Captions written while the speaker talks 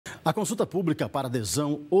A consulta pública para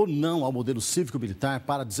adesão ou não ao modelo cívico-militar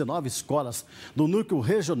para 19 escolas do Núcleo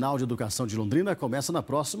Regional de Educação de Londrina começa na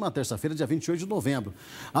próxima terça-feira, dia 28 de novembro.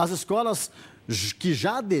 As escolas que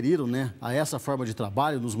já aderiram a essa forma de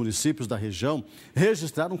trabalho nos municípios da região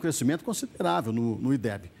registraram um crescimento considerável no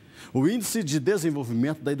IDEB. O Índice de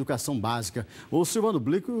Desenvolvimento da Educação Básica. O Silvano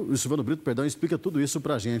Brito, explica tudo isso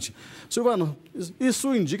para a gente. Silvano,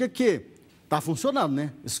 isso indica que está funcionando,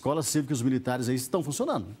 né? Escolas cívicas militares aí estão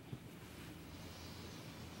funcionando.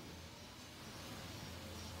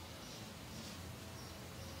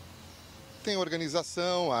 Tem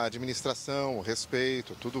organização, a administração, o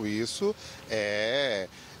respeito, tudo isso é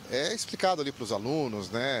explicado ali para os alunos,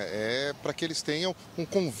 né? Para que eles tenham um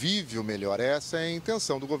convívio melhor. Essa é a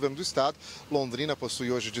intenção do governo do estado. Londrina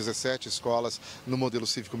possui hoje 17 escolas no modelo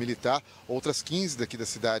cívico-militar, outras 15 daqui da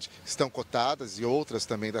cidade estão cotadas e outras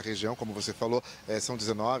também da região, como você falou, são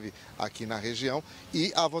 19 aqui na região.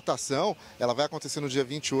 E a votação, ela vai acontecer no dia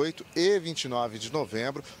 28 e 29 de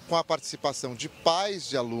novembro, com a participação de pais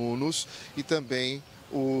de alunos e também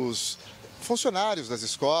os funcionários das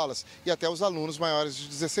escolas e até os alunos maiores de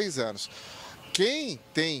 16 anos. Quem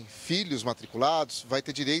tem filhos matriculados vai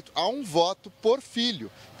ter direito a um voto por filho.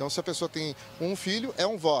 Então, se a pessoa tem um filho, é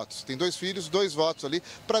um voto. Se tem 2 filhos, 2 votos ali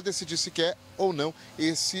para decidir se quer ou não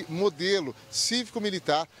esse modelo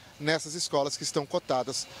cívico-militar nessas escolas que estão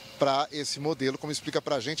cotadas para esse modelo, como explica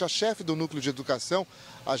para a gente a chefe do Núcleo de Educação,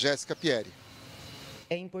 a Jéssica Pieri.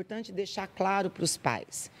 É importante deixar claro para os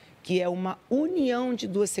pais que é uma união de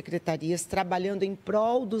 2 secretarias trabalhando em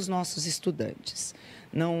prol dos nossos estudantes.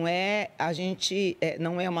 Não é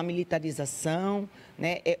uma militarização,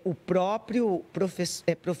 né? O próprio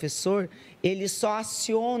professor, ele só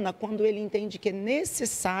aciona quando ele entende que é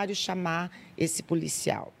necessário chamar esse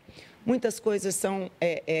policial. Muitas coisas são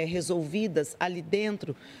resolvidas ali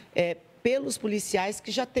dentro pelos policiais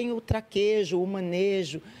que já têm o traquejo, o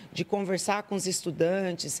manejo de conversar com os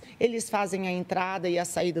estudantes. Eles fazem a entrada e a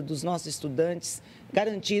saída dos nossos estudantes,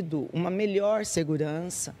 garantindo uma melhor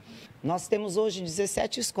segurança. Nós temos hoje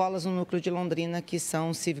 17 escolas no núcleo de Londrina que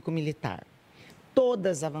são cívico-militar.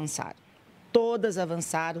 Todas avançaram,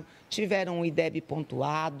 tiveram o IDEB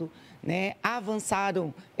pontuado, né?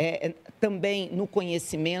 Avançaram também no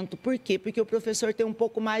conhecimento. Por quê? Porque o professor tem um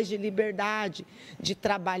pouco mais de liberdade de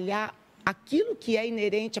trabalhar aquilo que é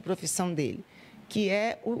inerente à profissão dele, que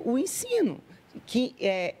é o ensino, que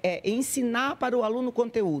é ensinar para o aluno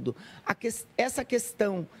conteúdo. Essa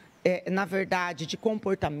questão, na verdade, de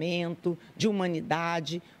comportamento, de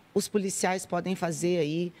humanidade, os policiais podem fazer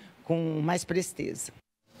aí com mais presteza.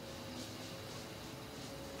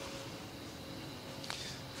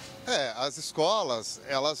 As escolas,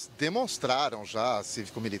 elas demonstraram já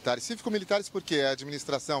cívico-militares. Cívico-militares porque é a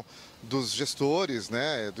administração dos gestores,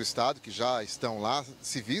 né, do estado que já estão lá,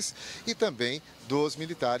 civis, e também dos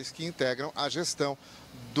militares que integram a gestão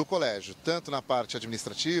do colégio, tanto na parte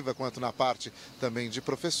administrativa quanto na parte também de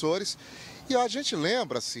professores. E a gente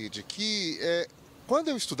lembra, Cid, que quando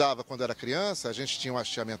eu estudava, quando era criança, a gente tinha um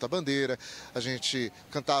hasteamento à bandeira, a gente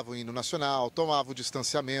cantava o hino nacional, tomava o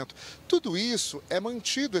distanciamento. Tudo isso é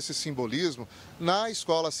mantido, esse simbolismo, na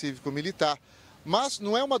escola cívico-militar. Mas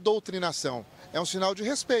não é uma doutrinação, é um sinal de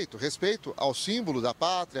respeito. Respeito ao símbolo da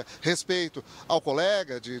pátria, respeito ao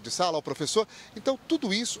colega de sala, ao professor. Então,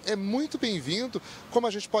 tudo isso é muito bem-vindo, como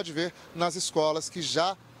a gente pode ver nas escolas que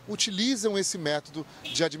já utilizam esse método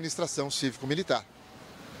de administração cívico-militar.